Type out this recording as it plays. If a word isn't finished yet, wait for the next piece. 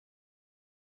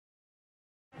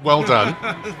Well done.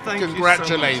 Thank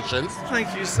Congratulations. You so much.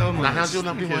 Thank you so much. Now, how's your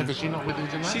lovely wife? Is she not with you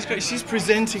tonight? She's great. She's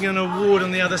presenting an award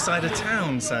on the other side of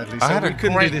town, sadly. So we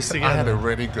couldn't do this together. I had a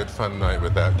really good fun night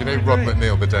with her. You know Rod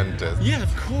McNeil, the dentist? Yeah,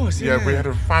 of course. Yeah, we had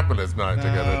a fabulous night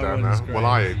together down there. Great. Well,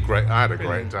 I had a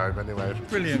great time anyway.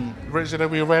 Brilliant. Richard, are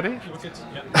we ready?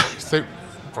 Yeah. So,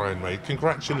 Brian Ray,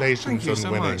 congratulations on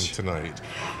so winning much. tonight.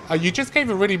 You just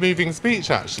gave a really moving speech,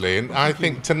 actually, and I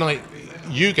think tonight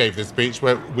you gave the speech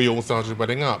where we all started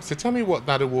welling up. So tell me what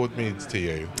that award means to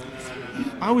you.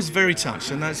 I was very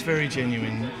touched, and that's very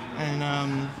genuine.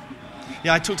 And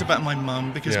I talked about my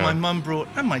mum because my mum brought,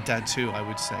 and my dad too, I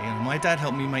would say. My dad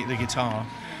helped me make the guitar.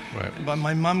 Right. But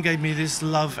my mum gave me this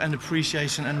love and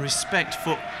appreciation and respect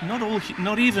for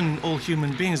not even all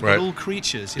human beings, but all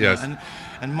creatures. You know?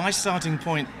 And my starting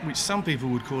point, which some people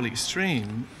would call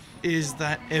extreme, is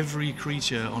that every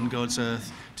creature on God's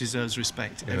earth deserves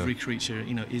respect. Yeah. Every creature,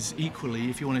 is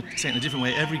equally, if you want to say it in a different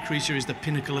way, every creature is the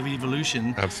pinnacle of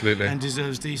evolution. Absolutely. And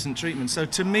deserves decent treatment. So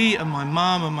to me and my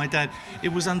mum and my dad, it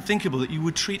was unthinkable that you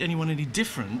would treat anyone any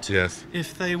different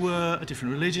if they were a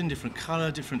different religion, different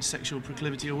colour, different sexual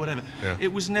proclivity or whatever. Yeah.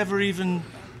 It was never even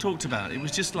talked about. It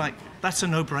was just like, that's a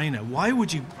no-brainer.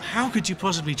 How could you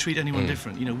possibly treat anyone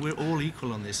different? We're all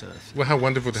equal on this earth. Well, how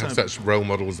wonderful to have such role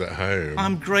models at home.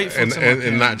 I'm grateful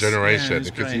in that generation,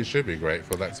 because you should be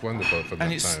grateful. That's wonderful for that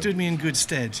And it time. stood me in good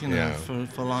stead,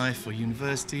 for life, for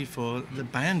university, for the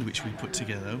band which we put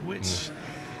together, which,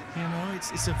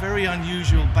 it's a very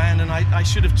unusual band, and I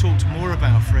should have talked more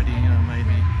about Freddie,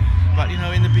 maybe. But,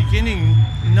 in the beginning,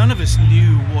 none of us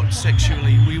knew what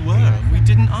sexually we were. We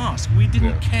didn't ask. We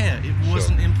didn't care. It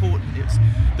wasn't important. It's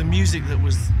the music that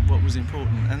was what was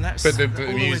important. And that's But the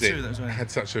all music the way through, had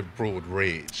such a broad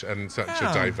reach and such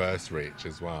a diverse reach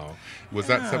as well. Was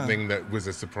that something that was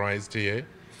a surprise to you?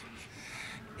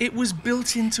 It was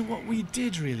built into what we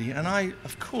did, really. And I,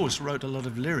 of course, wrote a lot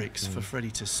of lyrics for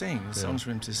Freddie to sing, songs for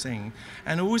him to sing.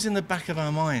 And always in the back of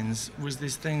our minds was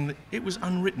this thing that it was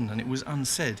unwritten and it was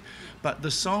unsaid. But the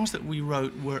songs that we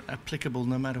wrote were applicable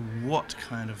no matter what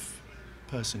kind of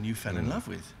person you fell in love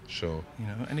with. Sure.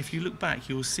 And if you look back,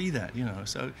 you'll see that,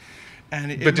 So...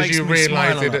 But did you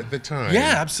realise it at the time?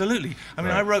 Yeah, absolutely. I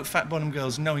mean, I wrote Fat Bottom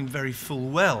Girls knowing very full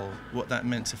well what that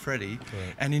meant to Freddie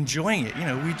and enjoying it.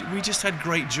 We just had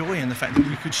great joy in the fact that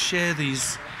we could share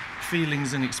these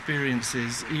feelings and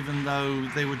experiences even though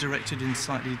they were directed in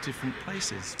slightly different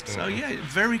places. So,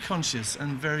 very conscious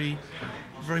and very,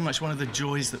 very much one of the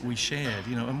joys that we shared,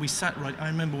 and we sat I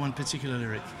remember one particular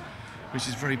lyric, which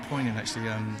is very poignant, actually,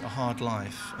 A Hard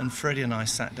Life. And Freddie and I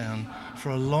sat down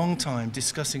for a long time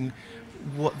discussing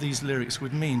what these lyrics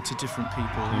would mean to different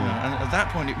people. And at that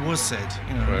point it was said,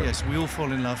 yes, we all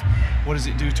fall in love. What does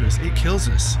it do to us? It kills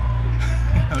us.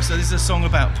 So this is a song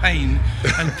about pain,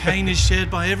 and pain is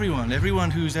shared by everyone. Everyone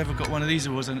who's ever got one of these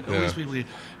awards, and all these people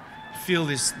feel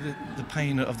the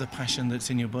pain of the passion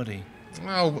that's in your body.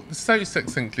 Well, so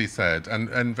succinctly said,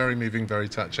 and very moving, very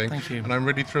touching. Thank you. And I'm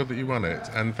really thrilled that you won it.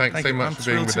 And thanks so much for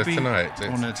being with us tonight.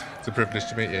 It's a privilege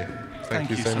to meet you.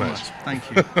 Thank you so much. Thank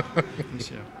you.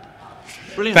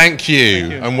 Brilliant. Thank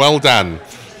you, and well done.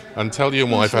 And tell your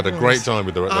wife I had a great time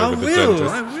with her over the dentist.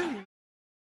 I will.